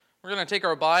We're going to take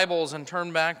our Bibles and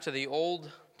turn back to the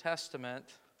Old Testament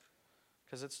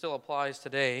because it still applies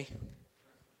today.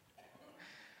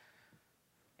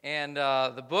 And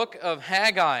the book of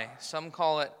Haggai, some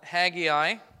call it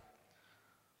Haggai.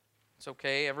 It's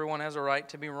okay, everyone has a right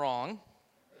to be wrong.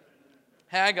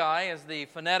 Haggai is the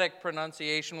phonetic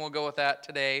pronunciation. We'll go with that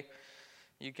today.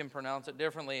 You can pronounce it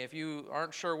differently. If you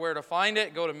aren't sure where to find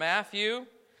it, go to Matthew.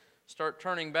 Start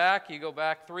turning back. You go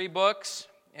back 3 books.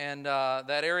 And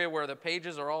that area where the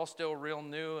pages are all still real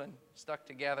new and stuck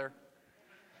together.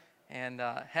 And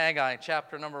Haggai,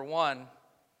 chapter number 1.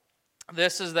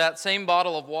 This is that same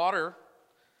bottle of water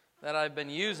that I've been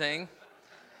using.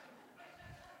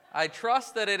 I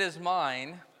trust that it is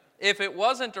mine. If it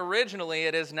wasn't originally,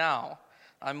 it is now.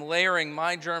 I'm layering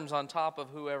my germs on top of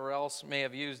whoever else may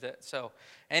have used it. So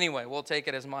anyway, we'll take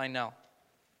it as mine now.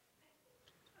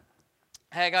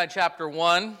 Haggai chapter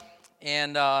 1.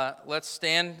 And let's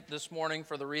stand this morning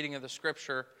for the reading of the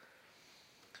Scripture.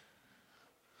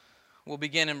 We'll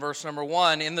begin in verse number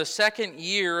 1. In the 2nd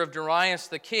year of Darius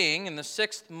the king, in the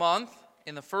 6th month,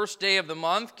 in the 1st day of the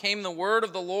month, came the word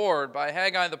of the Lord by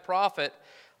Haggai the prophet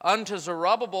unto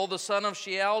Zerubbabel the son of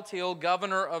Shealtiel,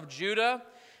 governor of Judah,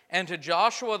 and to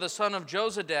Joshua the son of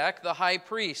Josedech, the high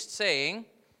priest, saying,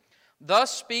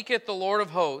 Thus speaketh the Lord of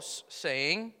hosts,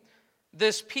 saying,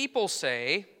 This people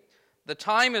say, The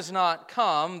time is not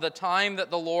come, the time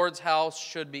that the Lord's house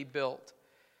should be built.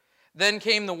 Then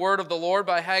came the word of the Lord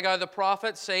by Haggai the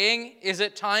prophet, saying, Is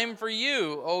it time for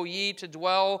you, O ye, to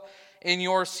dwell in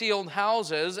your sealed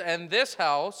houses, and this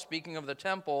house, speaking of the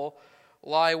temple,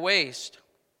 lie waste?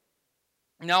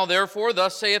 Now therefore,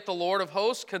 thus saith the Lord of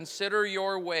hosts, Consider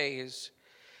your ways.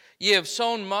 Ye have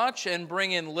sown much, and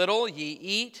bring in little. Ye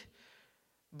eat,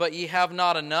 but ye have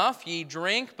not enough. Ye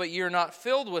drink, but ye are not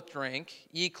filled with drink.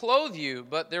 Ye clothe you,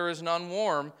 but there is none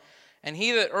warm. And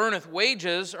he that earneth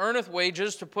wages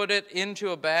to put it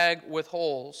into a bag with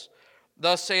holes.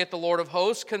 Thus saith the Lord of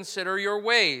hosts, Consider your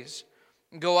ways.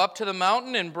 Go up to the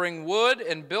mountain and bring wood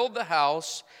and build the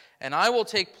house, and I will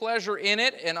take pleasure in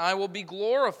it, and I will be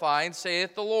glorified,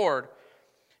 saith the Lord.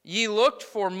 Ye looked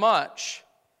for much,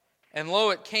 and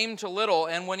lo, it came to little,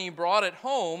 and when ye brought it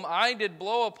home, I did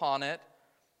blow upon it.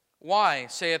 Why,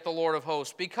 saith the Lord of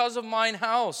hosts? Because of mine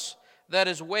house that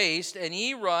is waste, and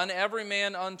ye run every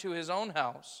man unto his own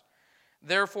house.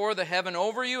 Therefore the heaven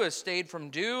over you is stayed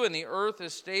from dew, and the earth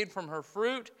is stayed from her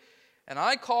fruit. And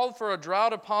I called for a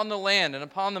drought upon the land, and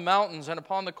upon the mountains, and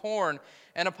upon the corn,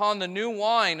 and upon the new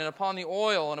wine, and upon the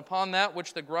oil, and upon that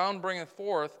which the ground bringeth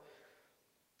forth,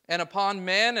 and upon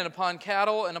men, and upon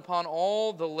cattle, and upon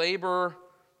all the labor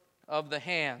of the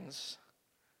hands.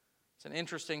 It's an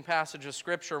interesting passage of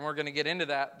Scripture, and we're going to get into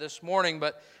that this morning.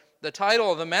 But the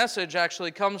title of the message actually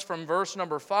comes from verse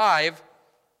number 5,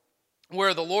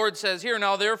 where the Lord says here,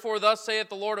 Now therefore thus saith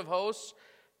the Lord of hosts,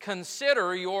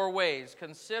 Consider your ways.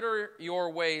 Consider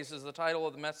your ways is the title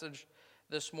of the message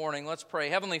this morning. Let's pray.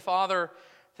 Heavenly Father,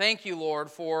 thank you, Lord,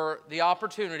 for the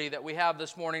opportunity that we have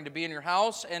this morning to be in your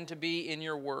house and to be in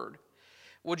your word.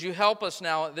 Would you help us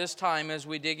now at this time as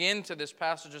we dig into this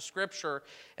passage of Scripture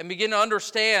and begin to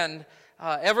understand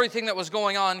everything that was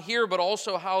going on here, but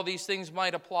also how these things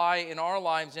might apply in our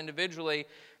lives individually.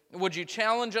 Would you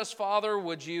challenge us, Father?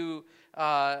 Would you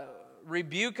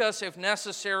rebuke us if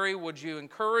necessary? Would you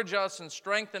encourage us and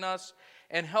strengthen us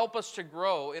and help us to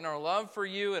grow in our love for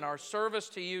you and our service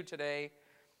to you today?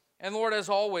 And Lord, as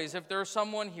always, if there's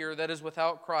someone here that is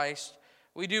without Christ,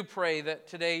 we do pray that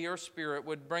today your Spirit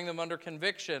would bring them under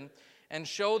conviction and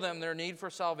show them their need for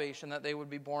salvation, that they would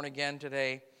be born again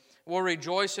today. We'll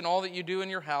rejoice in all that you do in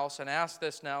your house and ask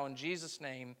this now in Jesus'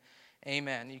 name.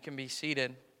 Amen. You can be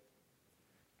seated.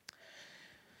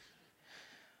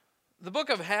 The book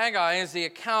of Haggai is the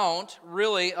account,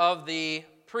 really, of the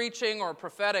preaching or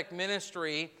prophetic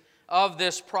ministry of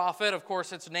this prophet. Of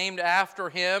course, it's named after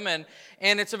him, and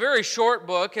it's a very short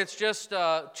book. It's just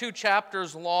 2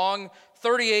 chapters long,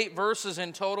 38 verses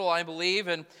in total, I believe,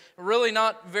 and really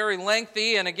not very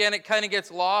lengthy. And again, it kind of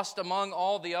gets lost among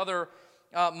all the other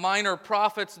minor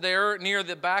prophets there near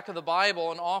the back of the Bible,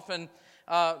 and often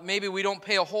maybe we don't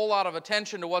pay a whole lot of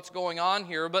attention to what's going on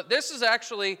here. But this is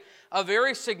actually a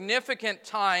very significant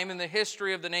time in the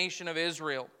history of the nation of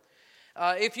Israel.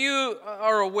 If you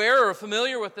are aware or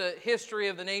familiar with the history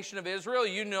of the nation of Israel,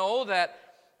 you know that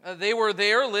they were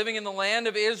there living in the land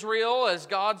of Israel as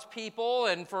God's people,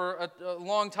 and for a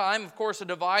long time, of course, a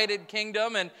divided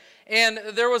kingdom. And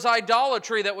there was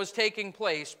idolatry that was taking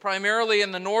place, primarily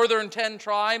in the northern 10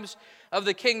 tribes of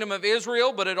the kingdom of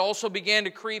Israel, but it also began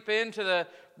to creep into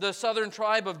the southern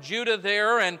tribe of Judah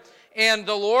there. And And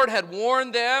the Lord had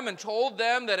warned them and told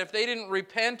them that if they didn't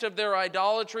repent of their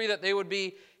idolatry, that they would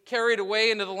be carried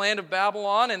away into the land of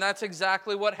Babylon, and that's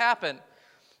exactly what happened.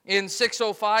 In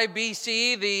 605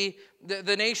 BC,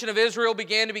 the nation of Israel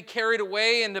began to be carried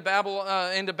away into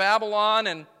Babylon,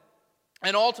 and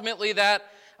ultimately that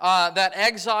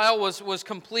exile was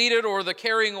completed, or the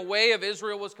carrying away of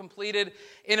Israel was completed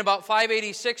in about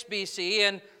 586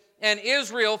 BC, and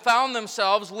Israel found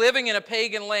themselves living in a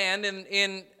pagan land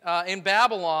in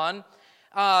Babylon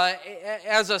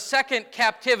as a second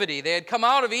captivity. They had come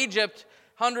out of Egypt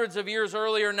hundreds of years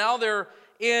earlier. Now they're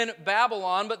in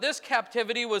Babylon, but this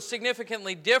captivity was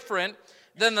significantly different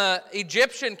than the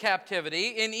Egyptian captivity.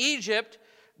 In Egypt,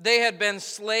 they had been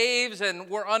slaves and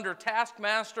were under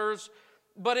taskmasters,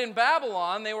 but in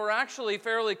Babylon, they were actually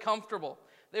fairly comfortable.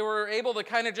 They were able to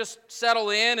kind of just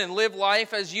settle in and live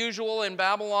life as usual in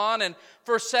Babylon, and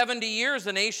for 70 years,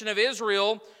 the nation of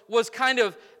Israel was kind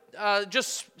of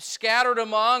just scattered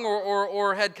among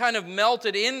or had kind of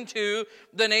melted into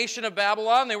the nation of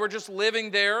Babylon. They were just living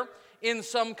there in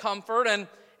some comfort,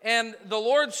 and the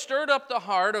Lord stirred up the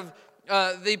heart of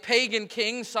the pagan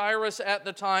king Cyrus at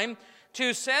the time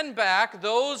to send back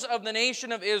those of the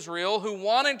nation of Israel who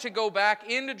wanted to go back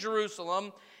into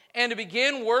Jerusalem and to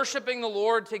begin worshiping the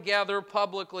Lord together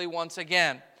publicly once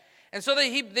again. And so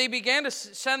they began to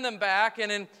send them back, and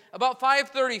in about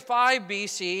 535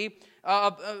 BC,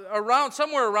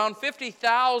 somewhere around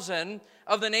 50,000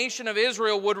 of the nation of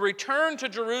Israel would return to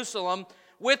Jerusalem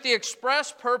with the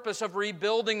express purpose of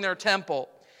rebuilding their temple.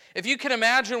 If you can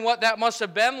imagine what that must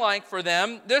have been like for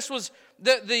them, this was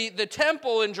the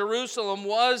temple in Jerusalem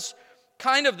was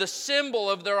kind of the symbol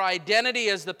of their identity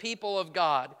as the people of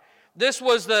God. This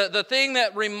was the thing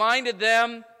that reminded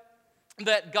them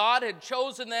that God had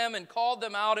chosen them and called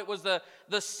them out. It was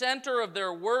the center of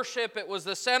their worship. It was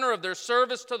the center of their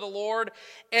service to the Lord.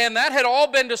 And that had all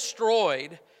been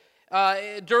destroyed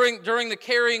during the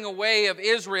carrying away of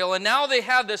Israel. And now they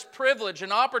had this privilege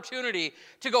and opportunity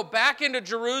to go back into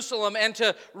Jerusalem and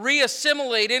to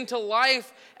reassimilate into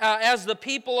life as the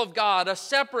people of God, a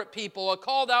separate people, a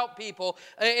called out people,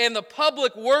 and the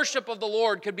public worship of the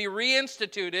Lord could be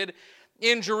reinstituted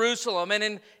in Jerusalem.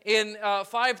 And in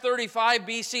 535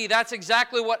 BC, that's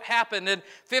exactly what happened. And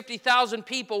 50,000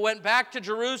 people went back to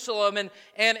Jerusalem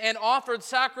and offered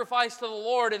sacrifice to the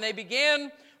Lord, and they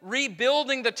began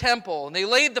rebuilding the temple, and they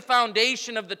laid the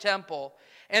foundation of the temple,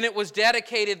 and it was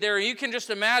dedicated there. You can just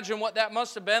imagine what that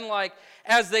must have been like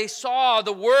as they saw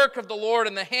the work of the Lord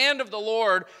and the hand of the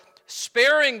Lord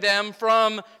sparing them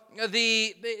from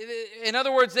in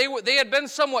other words, they had been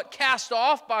somewhat cast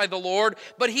off by the Lord,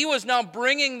 but He was now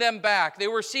bringing them back. They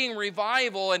were seeing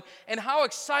revival, and how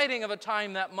exciting of a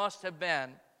time that must have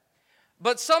been.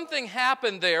 But something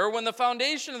happened there. When the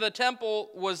foundation of the temple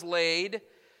was laid,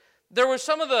 there were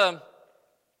some of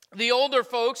the older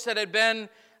folks that had been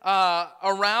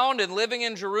around and living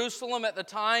in Jerusalem at the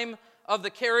time of the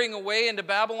carrying away into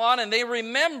Babylon, and they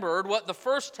remembered what the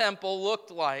first temple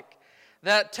looked like.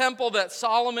 That temple that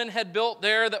Solomon had built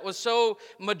there that was so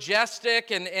majestic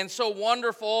and so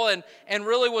wonderful and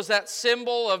really was that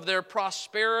symbol of their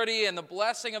prosperity and the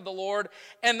blessing of the Lord.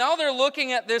 And now they're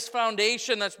looking at this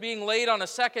foundation that's being laid on a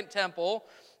second temple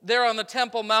there on the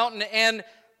Temple Mountain, and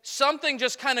something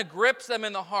just kind of grips them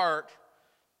in the heart.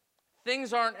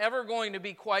 Things aren't ever going to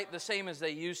be quite the same as they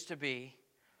used to be.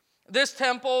 This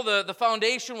temple, the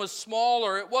foundation was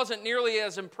smaller. It wasn't nearly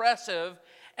as impressive.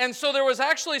 And so there was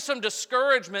actually some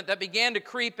discouragement that began to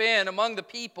creep in among the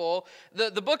people.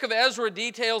 The book of Ezra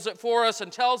details it for us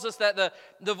and tells us that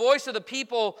the voice of the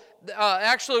people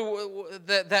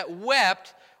that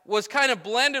wept was kind of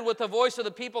blended with the voice of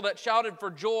the people that shouted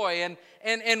for joy.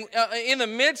 And in the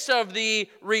midst of the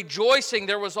rejoicing,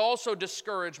 there was also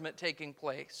discouragement taking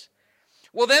place.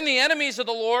 Well, then the enemies of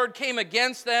the Lord came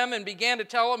against them and began to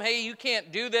tell them, hey, you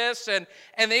can't do this. And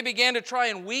they began to try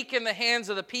and weaken the hands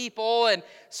of the people. And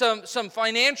some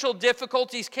financial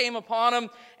difficulties came upon them.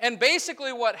 And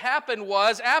basically what happened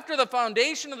was, after the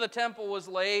foundation of the temple was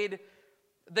laid,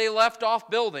 they left off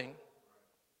building.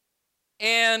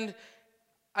 And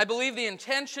I believe the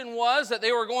intention was that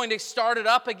they were going to start it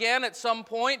up again at some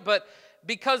point, but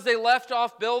because they left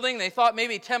off building, they thought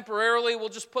maybe temporarily we'll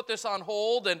just put this on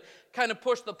hold and kind of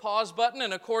push the pause button.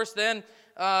 And of course then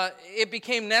it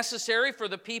became necessary for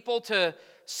the people to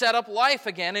set up life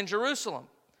again in Jerusalem.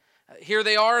 Here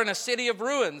they are in a city of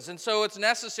ruins, and so it's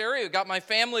necessary. I've got my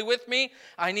family with me.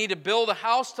 I need to build a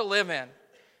house to live in.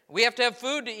 We have to have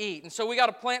food to eat, and so we got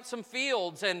to plant some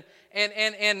fields and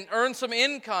earn some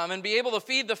income and be able to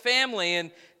feed the family and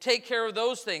take care of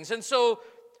those things. And so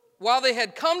while they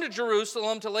had come to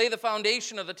Jerusalem to lay the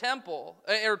foundation of the temple,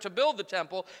 or to build the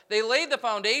temple, they laid the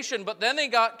foundation, but then they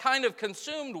got kind of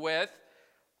consumed with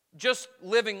just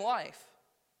living life.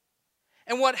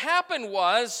 And what happened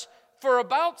was, for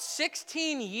about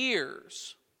 16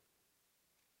 years,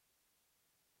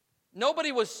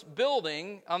 nobody was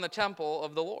building on the temple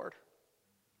of the Lord.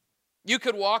 You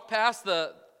could walk past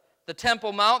the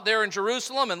Temple Mount there in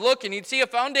Jerusalem and look, and you'd see a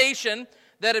foundation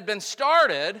that had been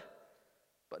started,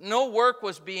 but no work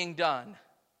was being done.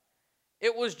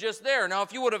 It was just there. Now,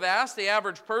 if you would have asked the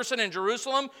average person in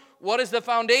Jerusalem, what is the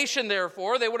foundation there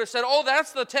for? They would have said, oh,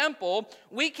 that's the temple.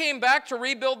 We came back to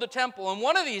rebuild the temple. And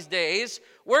one of these days,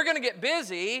 we're going to get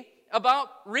busy about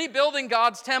rebuilding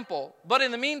God's temple. But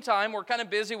in the meantime, we're kind of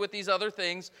busy with these other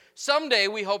things. Someday,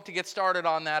 we hope to get started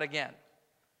on that again.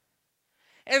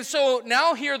 And so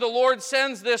now here the Lord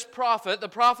sends this prophet, the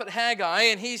prophet Haggai,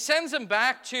 and he sends him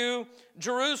back to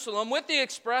Jerusalem with the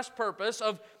express purpose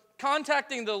of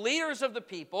contacting the leaders of the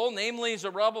people, namely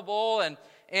Zerubbabel and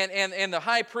the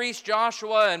high priest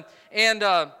Joshua, and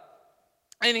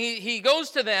he goes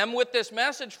to them with this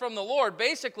message from the Lord,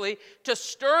 basically to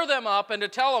stir them up and to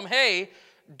tell them, hey,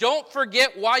 don't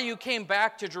forget why you came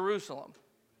back to Jerusalem.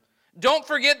 Don't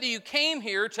forget that you came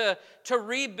here to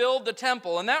rebuild the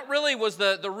temple. And that really was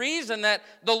the reason that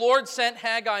the Lord sent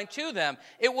Haggai to them.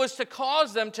 It was to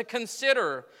cause them to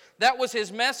consider. That was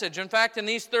his message. In fact, in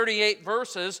these 38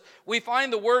 verses, we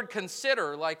find the word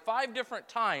consider like 5 different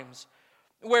times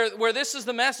where this is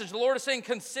the message. The Lord is saying,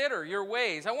 consider your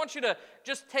ways. I want you to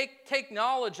just take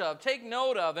knowledge of, take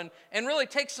note of, and really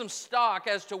take some stock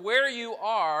as to where you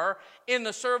are in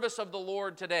the service of the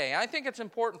Lord today. I think it's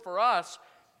important for us,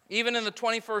 even in the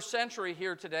 21st century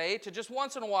here today, to just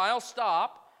once in a while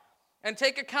stop and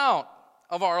take account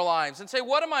of our lives and say,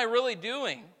 what am I really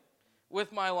doing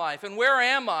with my life? And where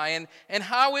am I? And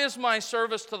how is my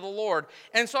service to the Lord?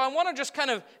 And so I want to just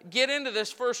kind of get into this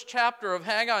first chapter of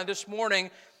Haggai this morning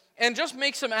and just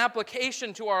make some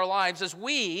application to our lives as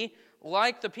we,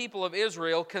 like the people of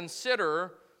Israel,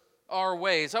 consider our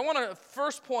ways. I want to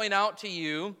first point out to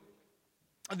you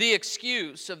the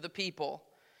excuse of the people.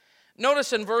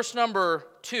 Notice in verse number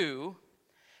 2,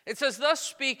 it says, thus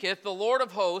speaketh the Lord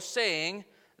of hosts, saying,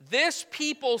 this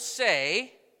people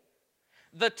say,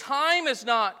 the time is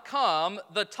not come,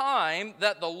 the time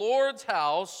that the Lord's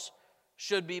house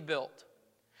should be built.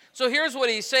 So here's what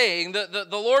he's saying. The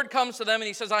Lord comes to them and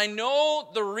he says, I know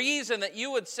the reason that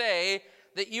you would say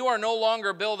that you are no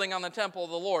longer building on the temple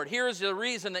of the Lord. Here's the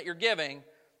reason that you're giving.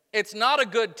 It's not a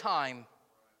good time.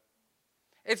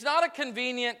 It's not a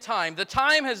convenient time. The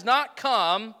time has not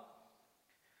come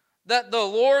that the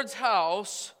Lord's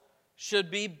house should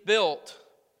be built.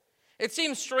 It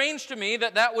seems strange to me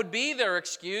that would be their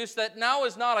excuse, that now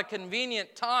is not a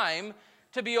convenient time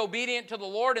to be obedient to the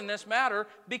Lord in this matter,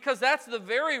 because that's the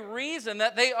very reason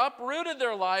that they uprooted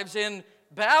their lives in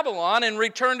Babylon and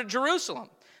returned to Jerusalem.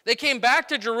 They came back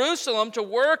to Jerusalem to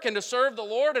work and to serve the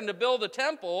Lord and to build a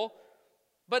temple.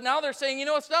 But now they're saying,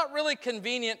 it's not really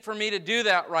convenient for me to do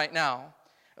that right now.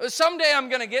 Someday I'm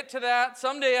going to get to that.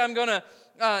 Someday I'm going to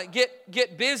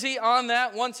get busy on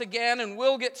that once again, and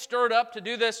we'll get stirred up to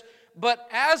do this. But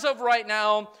as of right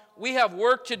now, we have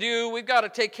work to do. We've got to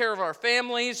take care of our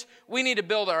families. We need to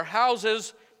build our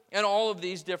houses and all of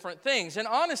these different things. And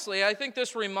honestly, I think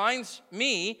this reminds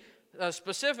me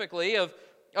specifically of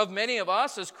many of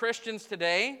us as Christians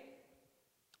today,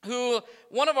 who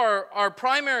one of our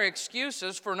primary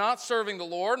excuses for not serving the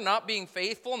Lord, not being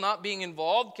faithful, not being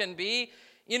involved can be,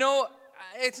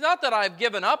 it's not that I've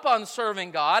given up on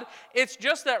serving God, it's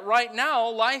just that right now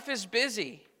life is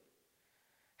busy.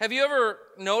 Have you ever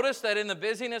noticed that in the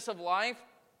busyness of life,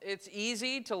 it's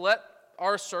easy to let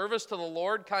our service to the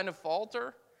Lord kind of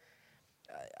falter?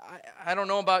 I don't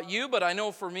know about you, but I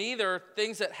know for me there are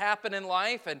things that happen in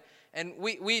life, and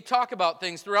we talk about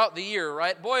things throughout the year,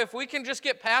 right? Boy, if we can just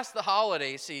get past the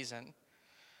holiday season,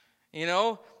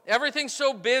 everything's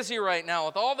so busy right now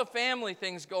with all the family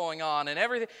things going on and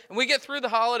everything. And we get through the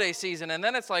holiday season, and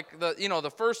then it's like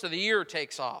the first of the year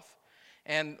takes off.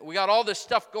 And we got all this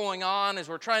stuff going on as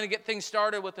we're trying to get things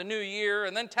started with the new year,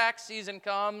 and then tax season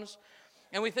comes.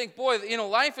 And we think, boy,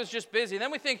 life is just busy. And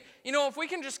then we think, if we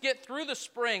can just get through the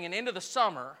spring and into the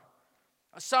summer,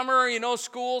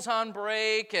 school's on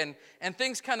break and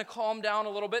things kind of calm down a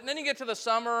little bit. And then you get to the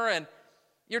summer and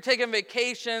you're taking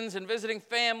vacations and visiting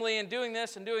family and doing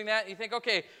this and doing that. And you think,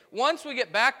 okay, once we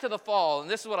get back to the fall, and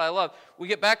this is what I love, we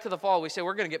get back to the fall, we say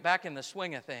we're going to get back in the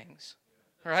swing of things,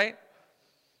 right?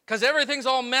 Because everything's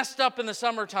all messed up in the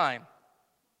summertime.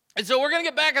 And so we're going to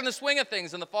get back in the swing of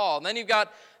things in the fall. And then you've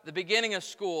got the beginning of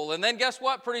school. And then guess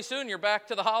what? Pretty soon you're back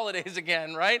to the holidays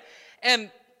again, right?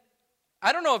 And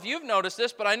I don't know if you've noticed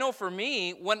this, but I know for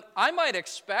me, when I might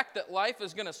expect that life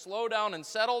is going to slow down and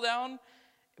settle down,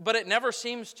 but it never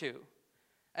seems to.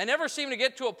 I never seem to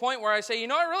get to a point where I say,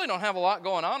 I really don't have a lot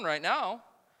going on right now. I'm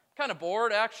kind of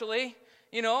bored, actually.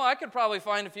 I could probably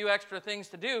find a few extra things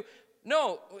to do.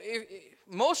 No,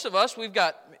 most of us, we've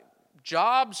got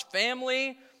jobs,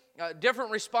 family, different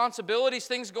responsibilities,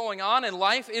 things going on, and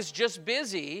life is just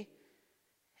busy.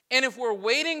 And if we're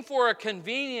waiting for a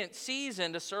convenient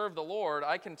season to serve the Lord,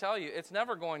 I can tell you, it's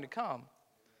never going to come.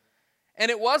 And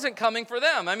it wasn't coming for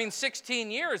them.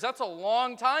 16 years, that's a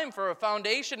long time for a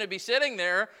foundation to be sitting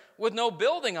there with no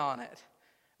building on it.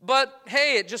 But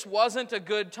hey, it just wasn't a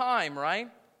good time, right?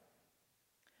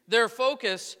 Their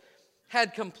focus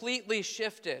had completely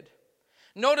shifted.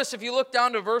 Notice if you look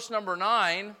down to verse number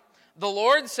 9, the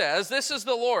Lord says, this is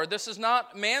the Lord, this is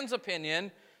not man's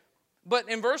opinion, but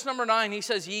in verse number 9 he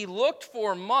says, ye looked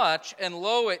for much, and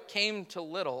lo, it came to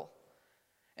little.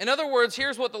 In other words,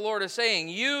 here's what the Lord is saying.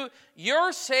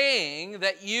 You're saying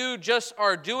that you just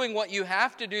are doing what you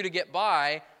have to do to get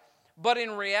by, but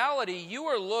in reality, you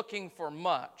are looking for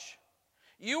much.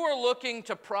 You are looking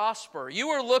to prosper. You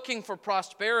are looking for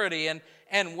prosperity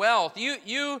and wealth.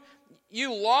 You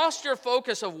lost your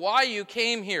focus of why you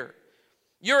came here.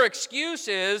 Your excuse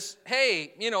is,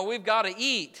 hey, we've got to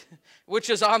eat, which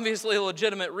is obviously a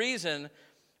legitimate reason.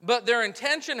 But their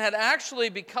intention had actually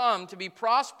become to be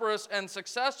prosperous and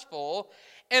successful.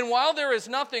 And while there is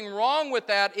nothing wrong with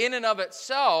that in and of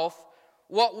itself,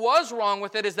 what was wrong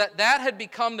with it is that had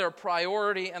become their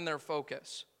priority and their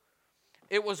focus.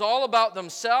 It was all about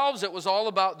themselves. It was all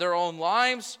about their own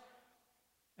lives.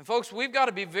 And folks, we've got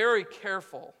to be very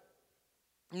careful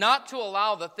not to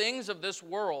allow the things of this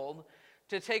world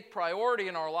to take priority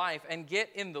in our life and get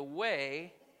in the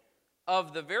way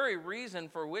of the very reason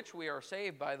for which we are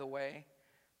saved, by the way,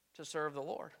 to serve the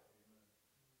Lord.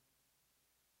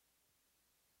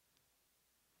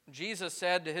 Jesus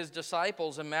said to his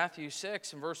disciples in Matthew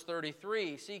 6 and verse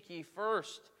 33, seek ye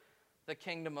first the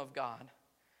kingdom of God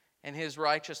and his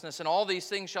righteousness, and all these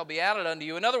things shall be added unto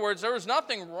you. In other words, there was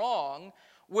nothing wrong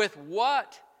with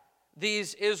what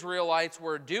these Israelites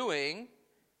were doing,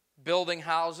 building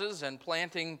houses and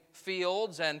planting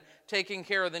fields and taking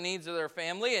care of the needs of their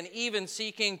family and even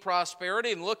seeking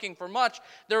prosperity and looking for much.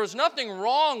 There was nothing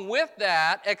wrong with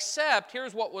that, except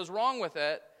here's what was wrong with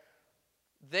it.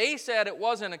 They said it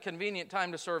wasn't a convenient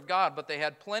time to serve God, but they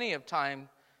had plenty of time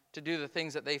to do the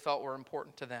things that they felt were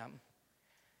important to them.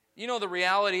 The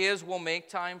reality is we'll make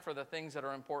time for the things that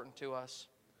are important to us.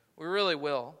 We really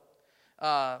will.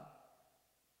 I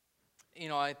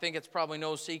think it's probably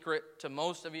no secret to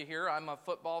most of you here. I'm a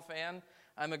football fan.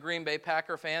 I'm a Green Bay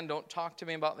Packer fan. Don't talk to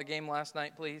me about the game last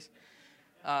night, please.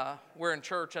 We're in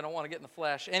church. I don't want to get in the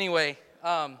flesh. Anyway,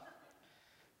 and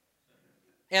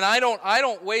I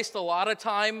don't waste a lot of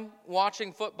time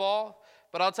watching football,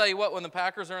 but I'll tell you what, when the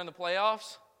Packers are in the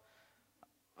playoffs,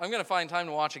 I'm going to find time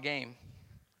to watch a game.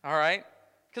 All right?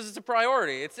 Because it's a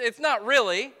priority. It's not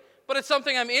really, but it's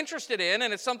something I'm interested in,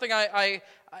 and it's something I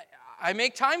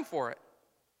make time for it.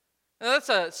 Now, that's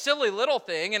a silly little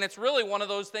thing, and it's really one of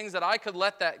those things that I could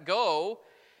let that go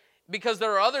because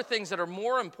there are other things that are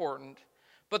more important.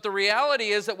 But the reality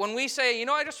is that when we say,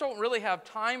 I just don't really have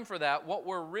time for that, what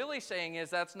we're really saying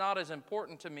is that's not as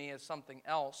important to me as something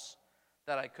else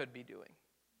that I could be doing.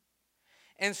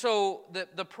 And so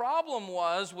the problem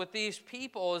was with these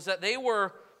people is that they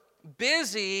were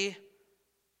busy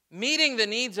meeting the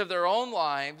needs of their own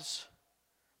lives,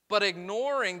 but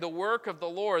ignoring the work of the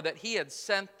Lord that he had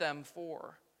sent them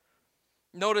for.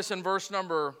 Notice in verse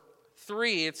number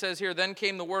 3, it says here, then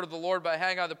came the word of the Lord by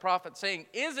Haggai the prophet, saying,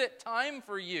 is it time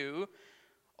for you,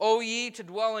 O ye, to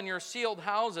dwell in your sealed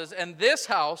houses, and this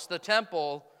house, the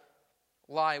temple,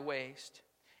 lie waste?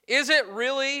 Is it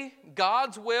really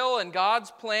God's will and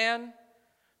God's plan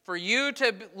for you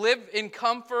to live in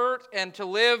comfort and to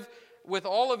live with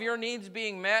all of your needs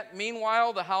being met?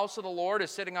 Meanwhile, the house of the Lord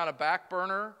is sitting on a back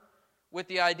burner with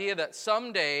the idea that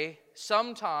someday,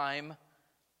 sometime,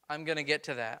 I'm going to get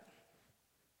to that.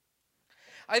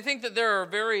 I think that there are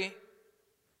very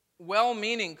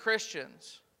well-meaning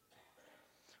Christians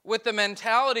with the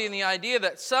mentality and the idea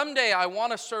that someday I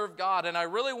want to serve God and I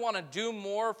really want to do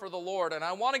more for the Lord and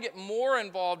I want to get more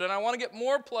involved and I want to get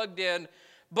more plugged in,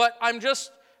 but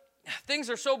things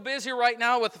are so busy right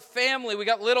now with the family. We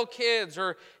got little kids,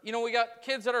 or we got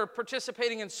kids that are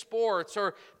participating in sports,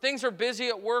 or things are busy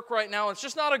at work right now. It's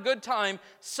just not a good time.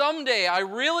 Someday, I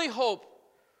really hope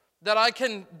that I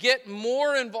can get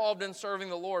more involved in serving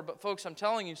the Lord. But folks, I'm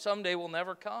telling you, someday will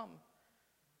never come.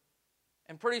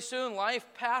 And pretty soon life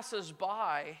passes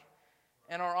by,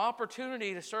 and our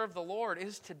opportunity to serve the Lord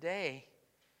is today.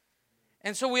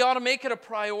 And so we ought to make it a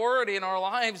priority in our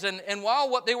lives. And while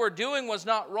what they were doing was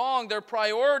not wrong, their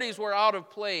priorities were out of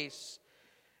place.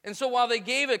 And so while they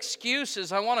gave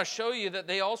excuses, I want to show you that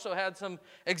they also had some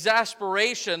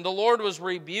exasperation. The Lord was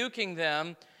rebuking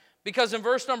them, because in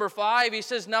verse number 5, he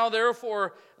says, "Now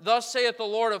therefore, thus saith the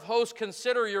Lord of hosts,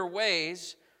 consider your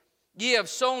ways. Ye have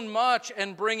sown much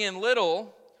and bring in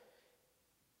little.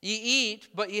 Ye eat,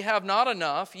 but ye have not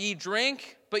enough. Ye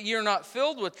drink, but ye are not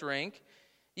filled with drink.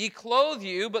 Ye clothe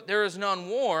you, but there is none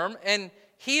warm. And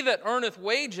he that earneth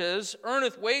wages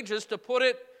to put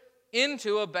it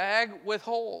into a bag with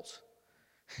holes."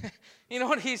 You know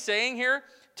what he's saying here?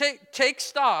 Take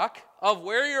stock of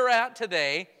where you're at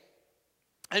today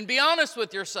and be honest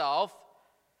with yourself.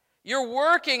 You're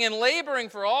working and laboring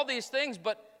for all these things,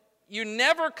 but you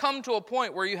never come to a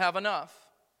point where you have enough.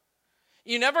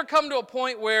 You never come to a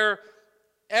point where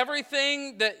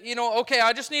everything that, okay,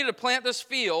 I just need to plant this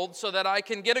field so that I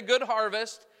can get a good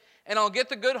harvest, and I'll get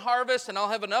the good harvest, and I'll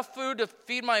have enough food to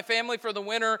feed my family for the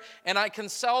winter, and I can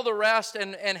sell the rest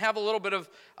and have a little bit of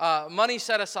money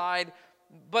set aside.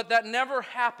 But that never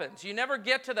happens. You never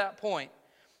get to that point.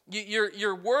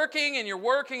 You're working and you're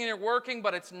working and you're working,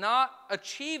 but it's not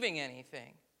achieving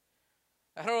anything.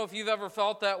 I don't know if you've ever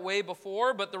felt that way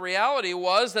before, but the reality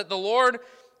was that the Lord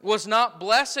was not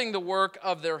blessing the work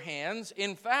of their hands.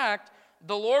 In fact,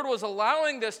 the Lord was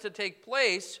allowing this to take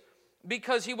place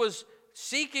because he was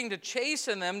seeking to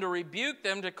chasten them, to rebuke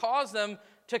them, to cause them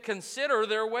to consider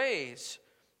their ways.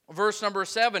 Verse number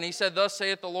 7, he said, "Thus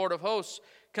saith the Lord of hosts,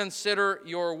 consider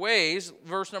your ways."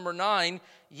 Verse number 9,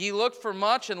 "Ye looked for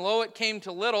much, and lo, it came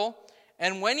to little.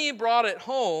 And when ye brought it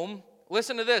home,"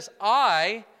 listen to this,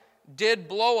 "I did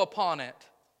blow upon it."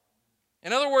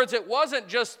 In other words, it wasn't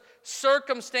just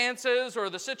circumstances or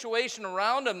the situation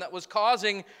around them that was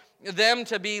causing them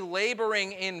to be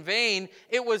laboring in vain.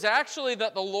 It was actually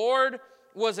that the Lord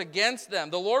was against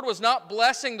them. The Lord was not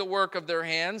blessing the work of their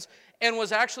hands and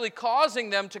was actually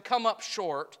causing them to come up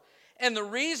short. And the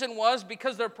reason was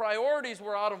because their priorities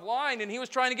were out of line, and he was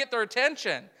trying to get their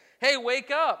attention. Hey, wake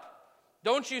up.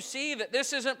 Don't you see that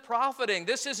this isn't profiting?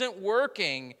 This isn't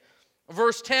working.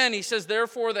 Verse 10, he says,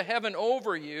 "Therefore the heaven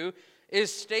over you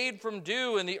is stayed from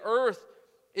dew, and the earth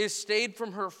is stayed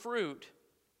from her fruit.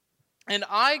 And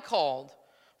I called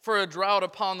for a drought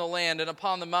upon the land and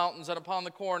upon the mountains and upon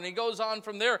the corn." And he goes on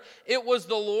from there. It was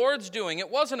the Lord's doing. It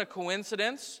wasn't a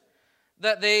coincidence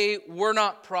that they were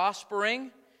not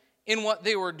prospering in what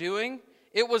they were doing.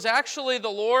 It was actually the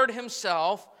Lord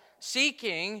himself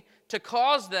seeking to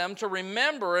cause them to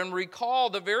remember and recall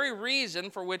the very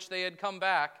reason for which they had come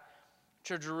back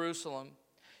to Jerusalem.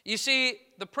 You see,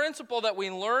 the principle that we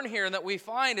learn here and that we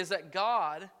find is that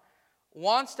God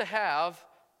wants to have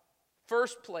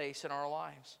first place in our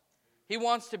lives. He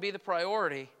wants to be the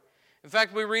priority. In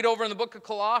fact, we read over in the book of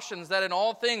Colossians that in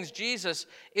all things Jesus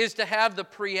is to have the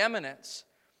preeminence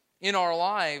in our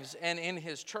lives and in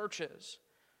his churches.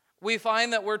 We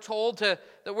find that we're told that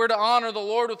we're to honor the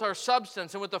Lord with our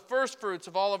substance and with the first fruits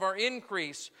of all of our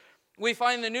increase. We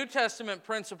find the New Testament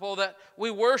principle that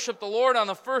we worship the Lord on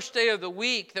the first day of the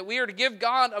week, that we are to give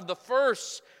God of the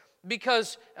first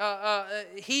because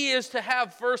he is to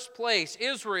have first place.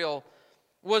 Israel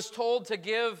was told to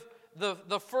give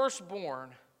the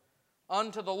firstborn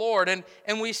unto the Lord.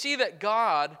 And we see that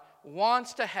God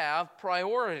wants to have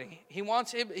priority. He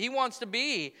wants to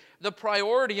be the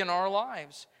priority in our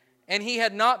lives. And he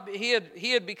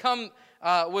had become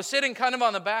was sitting kind of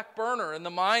on the back burner in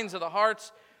the minds of the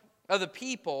hearts of the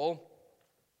people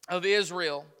of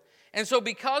Israel. And so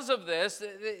because of this,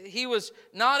 he was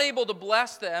not able to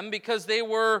bless them because they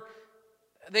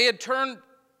had turned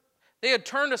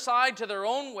aside to their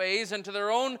own ways and to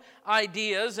their own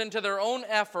ideas and to their own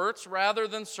efforts rather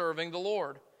than serving the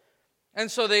Lord. And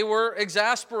so they were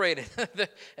exasperated.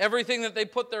 Everything that they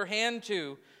put their hand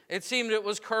to, it seemed it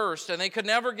was cursed, and they could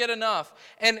never get enough.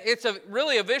 And it's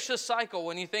really a vicious cycle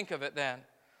when you think of it then.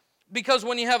 Because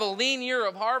when you have a lean year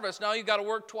of harvest, now you've got to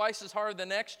work twice as hard the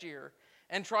next year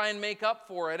and try and make up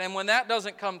for it. And when that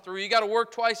doesn't come through, you got to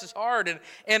work twice as hard.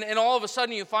 And all of a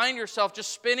sudden you find yourself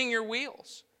just spinning your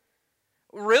wheels.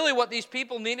 Really what these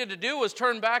people needed to do was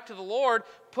turn back to the Lord,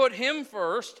 put him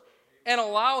first, and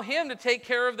allow him to take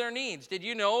care of their needs. Did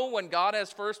you know when God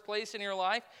has first place in your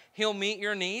life, he'll meet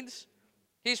your needs?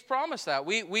 He's promised that.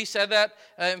 We said that,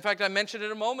 in fact, I mentioned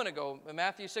it a moment ago, in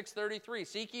Matthew 6:33.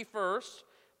 "Seek ye first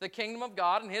the kingdom of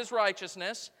God and his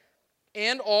righteousness,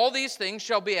 and all these things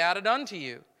shall be added unto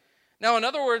you." Now, in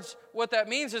other words, what that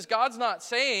means is God's not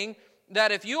saying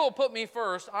that if you will put me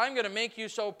first, I'm going to make you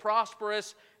so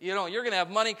prosperous, you're going to have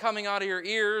money coming out of your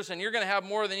ears and you're going to have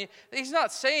more than you. He's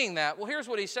not saying that. Well, here's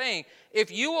what he's saying.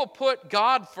 If you will put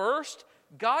God first,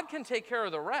 God can take care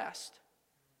of the rest.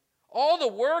 All the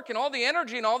work and all the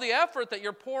energy and all the effort that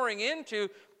you're pouring into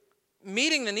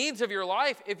meeting the needs of your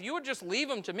life, if you would just leave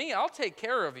them to me, I'll take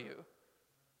care of you.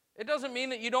 It doesn't mean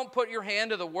that you don't put your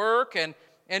hand to the work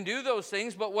and do those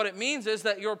things, but what it means is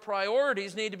that your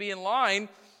priorities need to be in line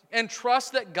and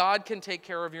trust that God can take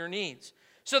care of your needs.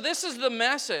 So this is the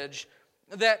message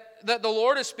that the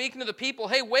Lord is speaking to the people.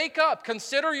 Hey, wake up,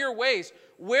 consider your ways.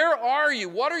 Where are you?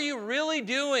 What are you really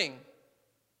doing?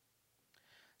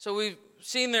 So we've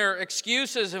seen their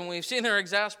excuses and we've seen their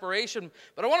exasperation,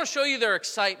 but I want to show you their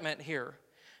excitement here.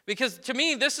 Because to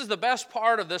me, this is the best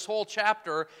part of this whole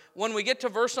chapter. When we get to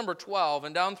verse number 12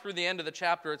 and down through the end of the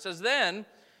chapter, it says, Then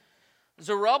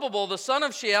Zerubbabel, the son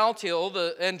of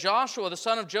Shealtiel, and Joshua, the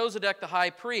son of Josedek, the high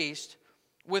priest,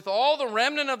 with all the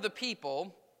remnant of the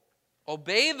people,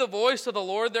 obeyed the voice of the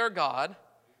Lord their God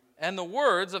and the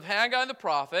words of Haggai the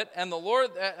prophet, and the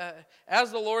Lord,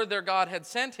 as the Lord their God had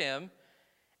sent him,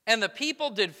 and the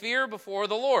people did fear before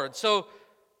the Lord. So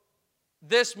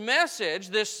this message,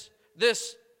 this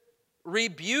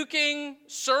rebuking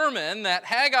sermon that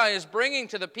Haggai is bringing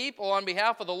to the people on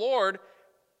behalf of the Lord,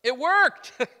 it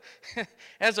worked.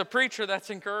 As a preacher,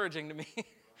 that's encouraging to me.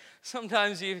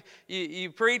 Sometimes you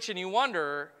preach and you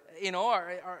wonder,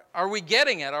 are we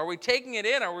getting it? Are we taking it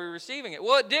in? Are we receiving it?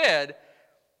 Well, it did,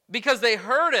 because they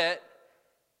heard it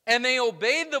and they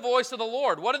obeyed the voice of the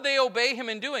Lord. What did they obey him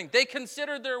in doing? They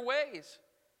considered their ways.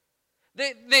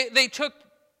 They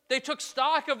took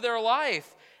stock of their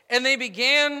life and they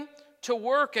began to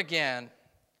work again.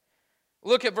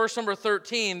 Look at verse number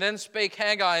 13. Then spake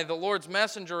Haggai, the Lord's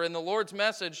messenger, in the Lord's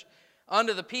message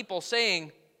unto the people,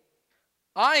 saying,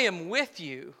 I am with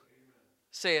you,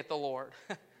 saith the Lord.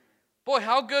 Boy,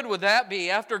 how good would that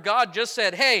be after God just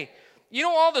said, hey, you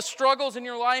know all the struggles in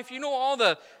your life, you know all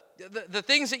the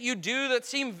things that you do that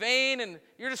seem vain, and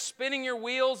you're just spinning your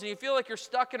wheels and you feel like you're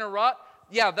stuck in a rut?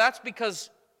 Yeah, that's because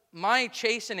my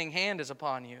chastening hand is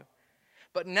upon you.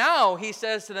 But now he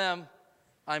says to them,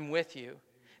 I'm with you.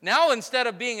 Now, instead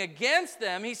of being against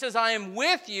them, he says, I am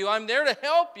with you. I'm there to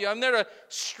help you. I'm there to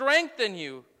strengthen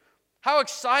you. How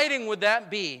exciting would that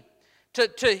be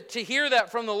to hear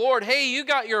that from the Lord? Hey, you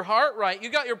got your heart right. You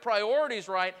got your priorities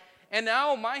right. And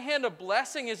now my hand of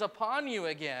blessing is upon you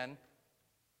again.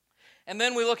 And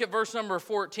then we look at verse number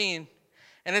 14.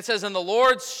 And it says, And the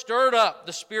Lord stirred up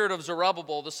the spirit of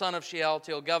Zerubbabel, the son of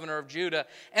Shealtiel, governor of Judah,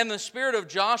 and the spirit of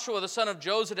Joshua, the son of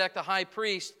Josedek, the high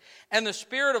priest, and the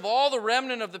spirit of all the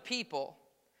remnant of the people.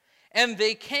 And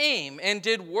they came and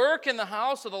did work in the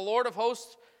house of the Lord of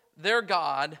hosts, their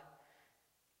God.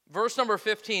 Verse number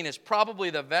 15 is probably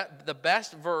the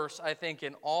best verse, I think,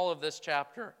 in all of this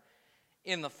chapter.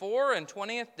 In the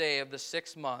 24th day of the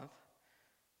 6th month,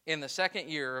 in the 2nd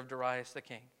year of Darius the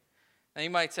king. Now you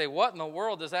might say, what in the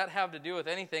world does that have to do with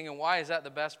anything, and why is that the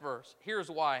best verse? Here's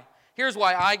why. Here's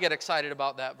why I get excited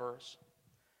about that verse.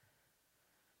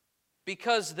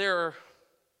 Because their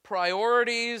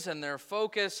priorities and their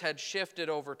focus had shifted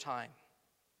over time.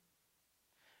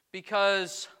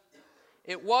 Because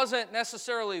it wasn't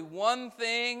necessarily one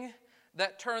thing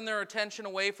that turned their attention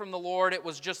away from the Lord. It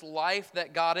was just life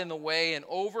that got in the way, and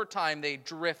over time they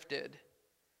drifted.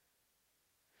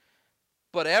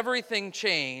 But everything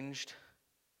changed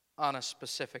on a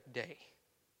specific day.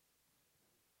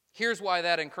 Here's why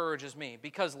that encourages me.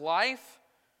 Because life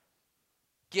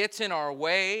gets in our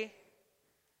way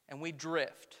and we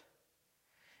drift.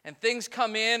 And things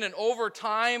come in, and over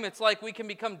time it's like we can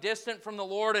become distant from the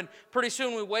Lord, and pretty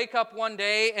soon we wake up one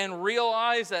day and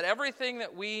realize that everything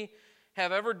that we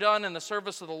have ever done in the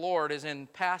service of the Lord is in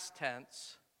past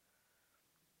tense.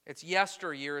 It's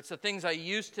yesteryear. It's the things I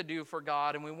used to do for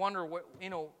God, and we wonder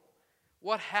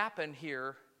what happened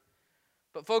here.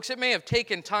 But folks, it may have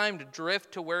taken time to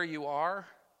drift to where you are,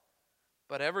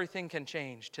 but everything can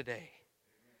change today.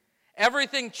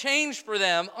 Everything changed for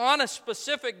them on a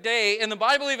specific day, and the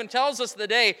Bible even tells us the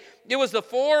day. It was the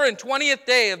 24th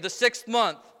day of the 6th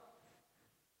month.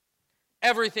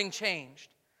 Everything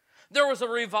changed. There was a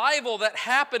revival that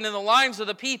happened in the lives of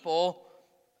the people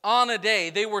on a day.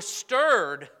 They were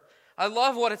stirred. I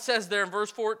love what it says there in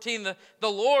verse 14. The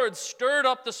Lord stirred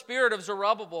up the spirit of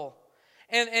Zerubbabel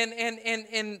and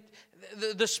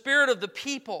the spirit of the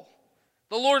people.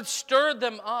 The Lord stirred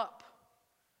them up.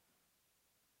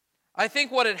 I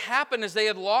think what had happened is they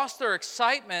had lost their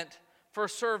excitement for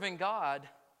serving God,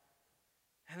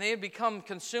 and they had become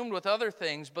consumed with other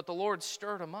things, but the Lord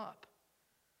stirred them up.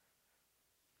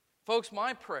 Folks,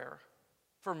 my prayer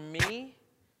for me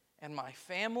and my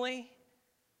family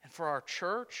and for our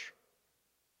church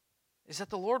is that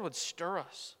the Lord would stir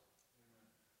us.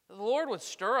 That the Lord would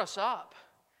stir us up.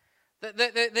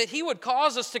 That He would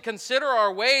cause us to consider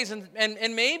our ways,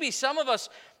 and maybe some of us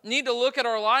need to look at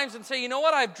our lives and say, you know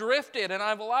what, I've drifted and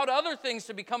I've allowed other things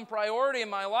to become priority in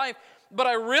my life, but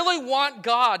I really want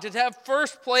God to have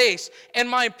first place. And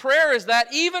my prayer is that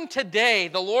even today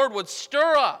the Lord would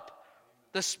stir up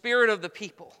the spirit of the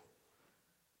people,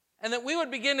 and that we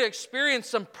would begin to experience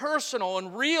some personal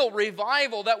and real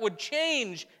revival that would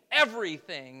change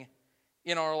everything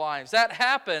in our lives. That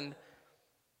happened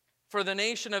for the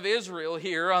nation of Israel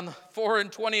here on the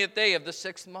 24th day of the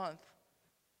 6th month.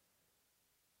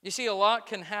 You see, a lot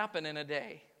can happen in a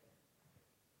day.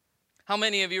 How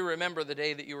many of you remember the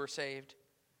day that you were saved?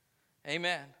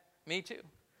 Amen. Me too.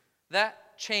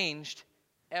 That changed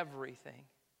everything.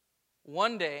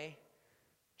 One day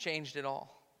changed it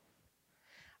all.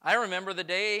 I remember the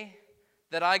day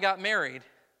that I got married.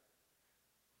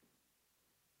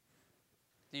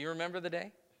 Do you remember the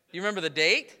day? Do you remember the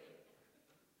date?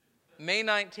 May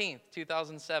 19th,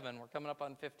 2007. We're coming up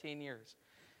on 15 years.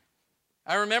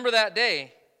 I remember that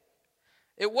day.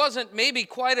 It wasn't maybe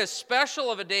quite as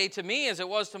special of a day to me as it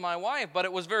was to my wife, but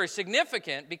it was very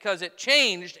significant because it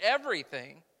changed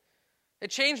everything.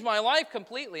 It changed my life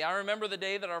completely. I remember the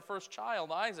day that our first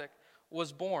child, Isaac,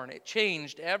 was born. It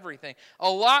changed everything. A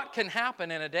lot can happen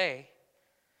in a day.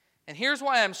 And here's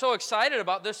why I'm so excited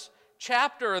about this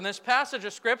chapter and this passage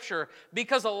of Scripture,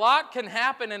 because a lot can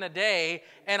happen in a day,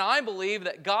 and I believe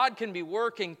that God can be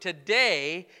working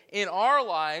today in our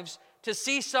lives to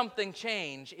see something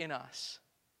change in us.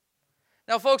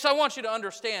 Now, folks, I want you to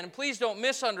understand, and please don't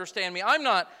misunderstand me. I'm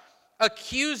not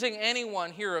accusing anyone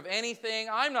here of anything.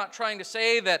 I'm not trying to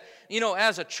say that,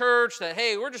 as a church, that,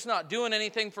 hey, we're just not doing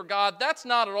anything for God. That's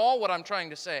not at all what I'm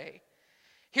trying to say.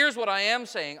 Here's what I am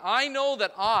saying. I know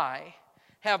that I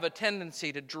have a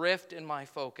tendency to drift in my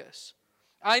focus.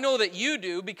 I know that you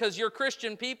do because you're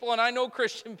Christian people, and I know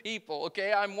Christian people,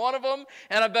 okay? I'm one of them,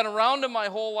 and I've been around them my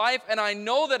whole life, and I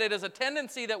know that it is a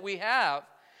tendency that we have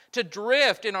to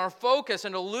drift in our focus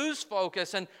and to lose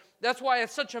focus, and that's why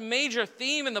it's such a major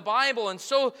theme in the Bible, and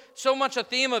so much a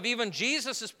theme of even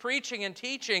Jesus' preaching and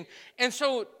teaching. And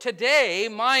so today,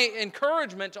 my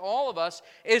encouragement to all of us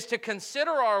is to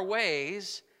consider our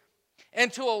ways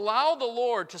and to allow the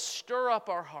Lord to stir up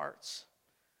our hearts,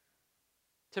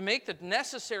 to make the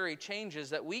necessary changes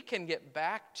that we can get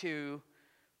back to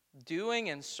doing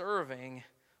and serving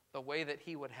the way that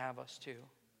He would have us to.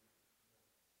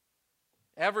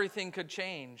 Everything could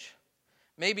change.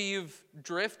 Maybe you've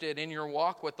drifted in your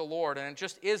walk with the Lord and it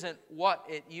just isn't what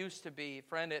it used to be.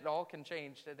 Friend, it all can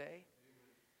change today.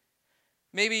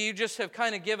 Maybe you just have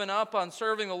kind of given up on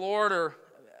serving the Lord, or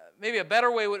maybe a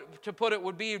better way to put it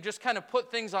would be you just kind of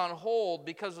put things on hold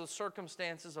because of the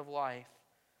circumstances of life.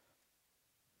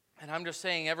 And I'm just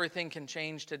saying everything can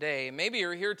change today. Maybe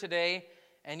you're here today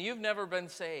and you've never been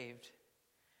saved.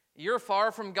 You're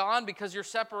far from God because you're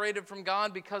separated from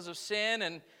God because of sin,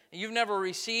 and you've never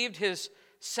received His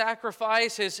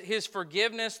sacrifice, His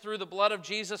forgiveness through the blood of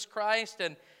Jesus Christ.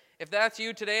 And if that's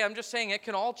you today, I'm just saying it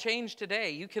can all change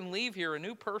today. You can leave here a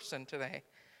new person today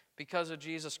because of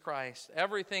Jesus Christ.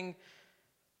 Everything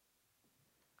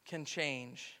can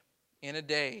change in a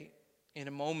day, in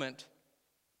a moment.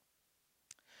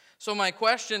 So my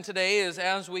question today is,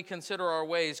 as we consider our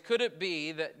ways, could it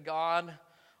be that God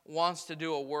wants to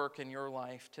do a work in your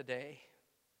life today?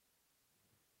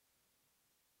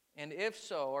 And if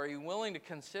so, are you willing to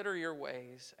consider your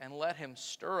ways and let Him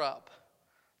stir up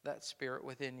that spirit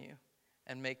within you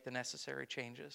and make the necessary changes?